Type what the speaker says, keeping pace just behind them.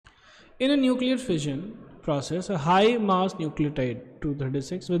In a nuclear fission process, a high mass nucleotide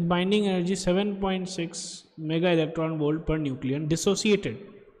 236 with binding energy 7.6 mega electron volt per nucleon dissociated.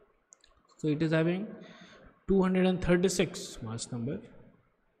 So it is having 236 mass number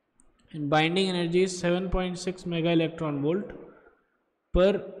and binding energy is 7.6 mega electron volt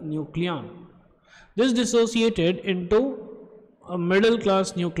per nucleon. This dissociated into a middle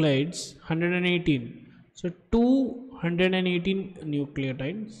class nuclides 118. So 218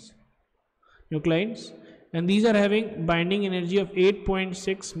 nuclides, and these are having binding energy of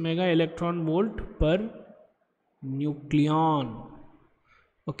 8.6 mega electron volt per nucleon.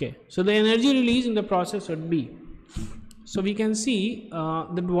 Okay, so the energy release in the process would be, so we can see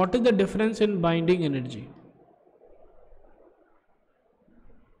that what is the difference in binding energy.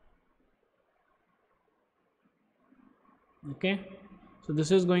 Okay, so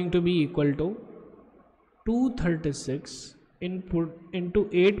this is going to be equal to 236 input into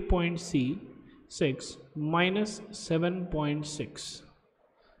 8.6 minus 7.6.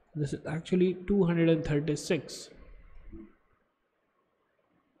 This is actually 236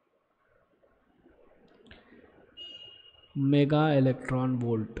 mega electron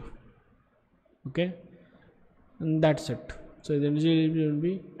volt. Okay, and that's it. So the energy will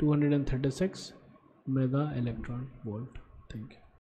be 236 mega electron volt. Thank you.